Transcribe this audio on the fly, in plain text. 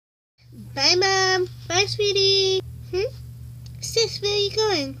Bye, Mom. Bye, sweetie. Sis, where are you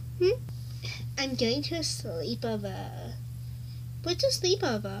going? I'm going to a sleepover. What's a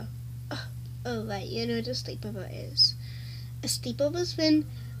sleepover? Oh, right, you know what a sleepover is. A sleepover is when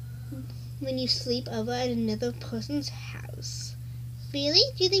you sleep over at another person's house. Really?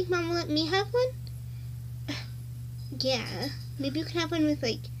 Do you think Mom will let me have one? Yeah. Maybe you can have one with,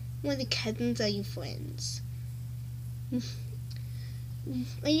 like, one of the cousins or your friends.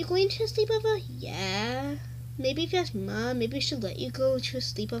 Are you going to a sleepover? Yeah. Maybe if you ask Mom, maybe she'll let you go to a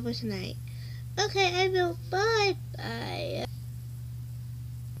sleepover tonight. Okay, I will. Bye. Bye.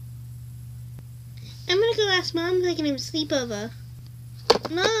 I'm gonna go ask Mom if I can have a sleepover.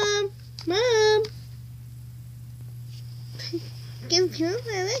 Mom! Mom! Give me I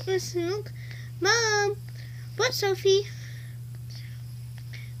like my smoke. Mom! What, Sophie?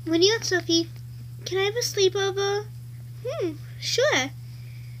 What do you want, Sophie? Can I have a sleepover? Sure.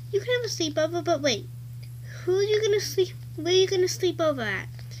 You can have a sleepover, but wait. Where are you gonna sleep over at?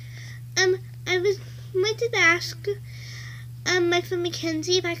 I wanted to ask my friend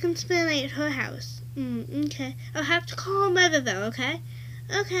Mackenzie if I can spend the night at her house. Okay. I'll have to call her mother though, okay?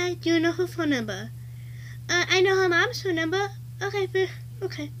 Okay. Do you know her phone number? I know her mom's phone number. Okay.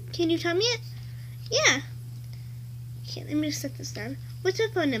 Can you tell me it? Yeah. Okay, let me just set this down. What's her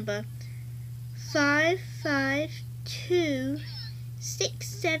phone number?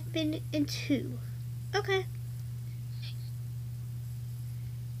 552-672. Okay.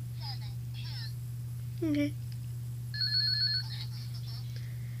 Okay.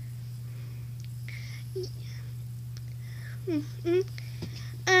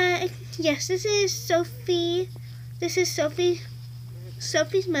 Yes, this is Sophie. This is Sophie's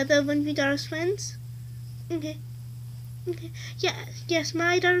mother, one of your daughter's friends. Okay. Yeah, yes,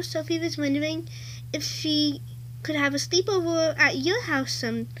 my daughter Sophie was wondering if she could have a sleepover at your house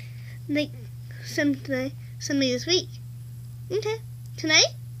someday this week. Okay.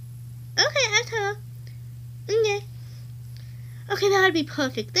 Tonight? Okay, I'll tell her. Okay, that would be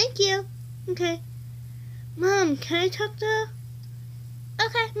perfect. Thank you. Okay. Mom, can I talk to her?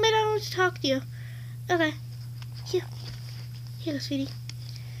 Okay, my daughter wants to talk to you. Okay. Here you go, sweetie.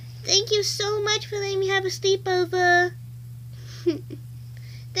 Thank you so much for letting me have a sleepover.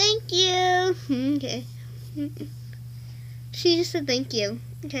 Thank you. Okay. She just said thank you.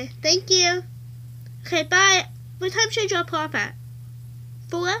 Okay, thank you. Okay, bye. What time should I drop her off at?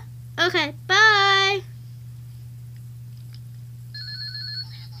 4? Okay, bye.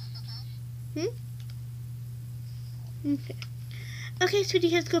 Okay, sweetie,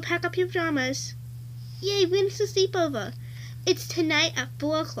 you have to go pack up your pajamas. Yay, when's the sleepover? It's tonight at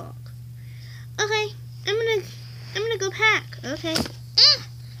 4 o'clock. Okay, I'm gonna go pack. Okay.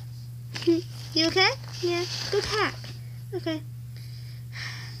 You okay? Yeah, go pack. Okay.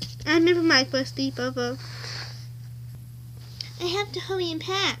 I remember my first sleepover. I have to hurry and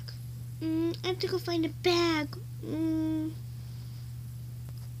pack. I have to go find a bag.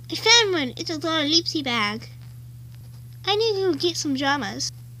 I found one. It's a Laura Leapsy bag. I need to go get some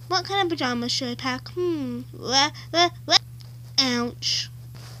pajamas. What kind of pajamas should I pack? What? Ouch.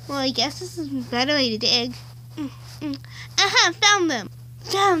 Well, I guess this is a better way to dig. Aha, found them.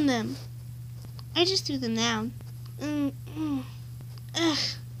 I just threw them down. Ugh.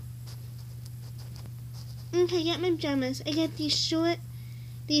 Okay, I got my pajamas. I got these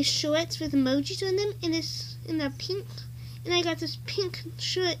shorts with emojis on them, and they're pink. And I got this pink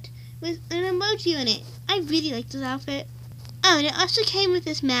shirt with an emoji on it. I really like this outfit. Oh, and it also came with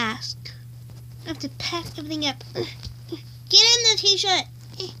this mask. I have to pack everything up. Get in the t-shirt.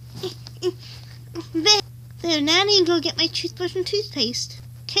 There, now I need to go get my toothbrush and toothpaste.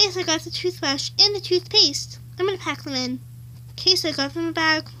 Okay, so I got the toothbrush and the toothpaste. I'm gonna pack them in. Okay, so I got them in a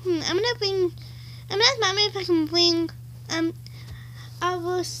bag. I'm gonna ask Mommy if I can bring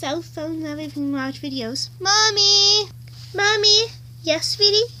our cell phones and we can watch videos. Mommy! Yes,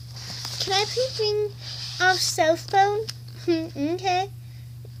 sweetie? Can I please bring our cell phone? Okay.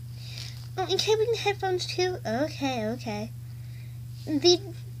 Oh, and can I bring the headphones too? Okay. And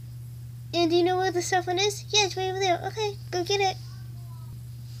do you know where the cell phone is? Yeah, it's right over there. Okay, go get it.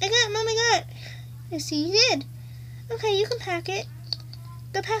 I got it, Mom, I got it. I see you did. Okay, you can pack it.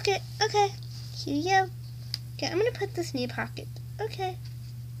 Go pack it. Okay, here you go. Okay, I'm gonna put this in your pocket. Okay.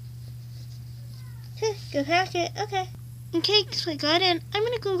 Go pack it. Okay, so I got in. I'm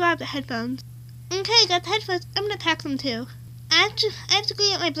gonna go grab the headphones. Okay, I got the headphones. I'm gonna pack them too. I have to go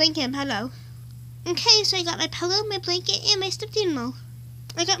get my blanket and pillow. Okay, so I got my pillow, my blanket, and my stuffed animal.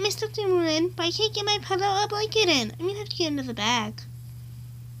 I got my stuffed animal in, but I can't get my pillow or blanket in. I'm gonna have to get another bag.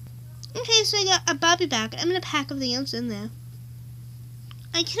 Okay, so I got a Barbie bag. I'm gonna pack everything else in there.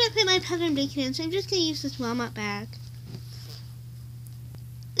 I cannot put my pattern bacon in, so I'm just gonna use this Walmart bag.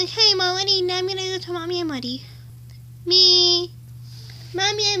 Okay, Melody, now I'm gonna go to Mommy. I'm ready. Me.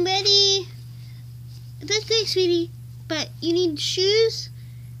 Mommy, I'm ready. That's great, sweetie. But you need shoes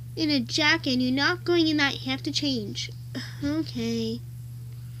and a jacket. You're not going in that. You have to change. Okay.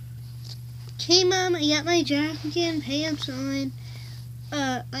 Okay, Mom, I got my jacket again. Pants on.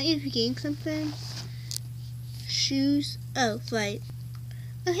 Are you forgetting something? Shoes. Oh, right.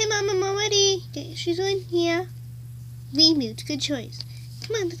 Okay, Mom, I'm all ready. Get your shoes on here. Remute. Good choice.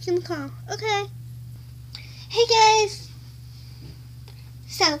 Come on, let's get in the car. Okay. Hey, guys.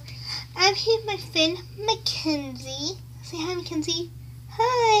 So, I'm here with my friend, Mackenzie. Say hi, Mackenzie.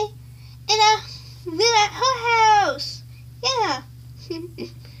 Hi. And, we're at her house. Yeah.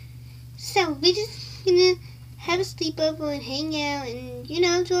 So, we're just gonna have a sleepover and hang out and, you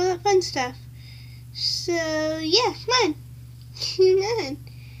know, do all that fun stuff. So, yeah, come on. Come on.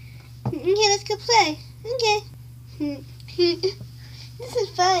 Okay, let's go play. Okay. This is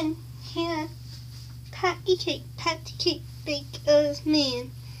fun. Yeah. Patty cake, bake. Oh,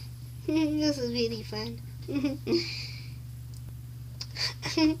 man. This is really fun.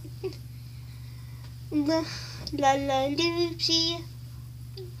 La la loopsie.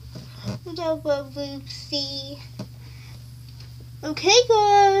 La la loopsie. Okay,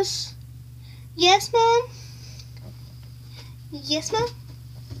 guys. Yes, Mom? Yes, Mom?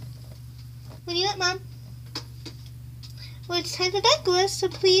 What do you want, Mom? Well, it's time for bed, girls, so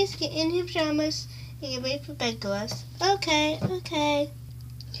please get in your pajamas and get ready for bed, girls. Okay, okay.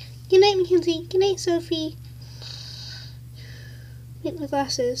 Good night, Mackenzie. Good night, Sophie. Get my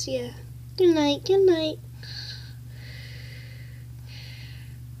glasses, yeah. Good night, good night.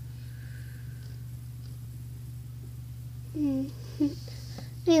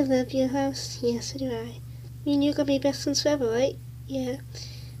 I love your house. Yes, so do I. Me and you are gonna be best friends forever, right? Yeah.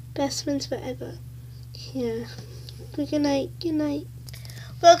 Best friends forever. Yeah. Good night, good night.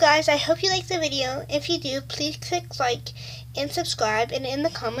 Well, guys, I hope you liked the video. If you do, please click like and subscribe, and in the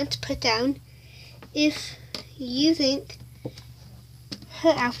comments put down if you think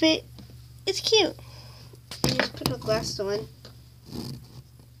her outfit is cute. I just put my glasses on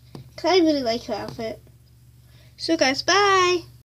because I really like her outfit. So, guys, bye.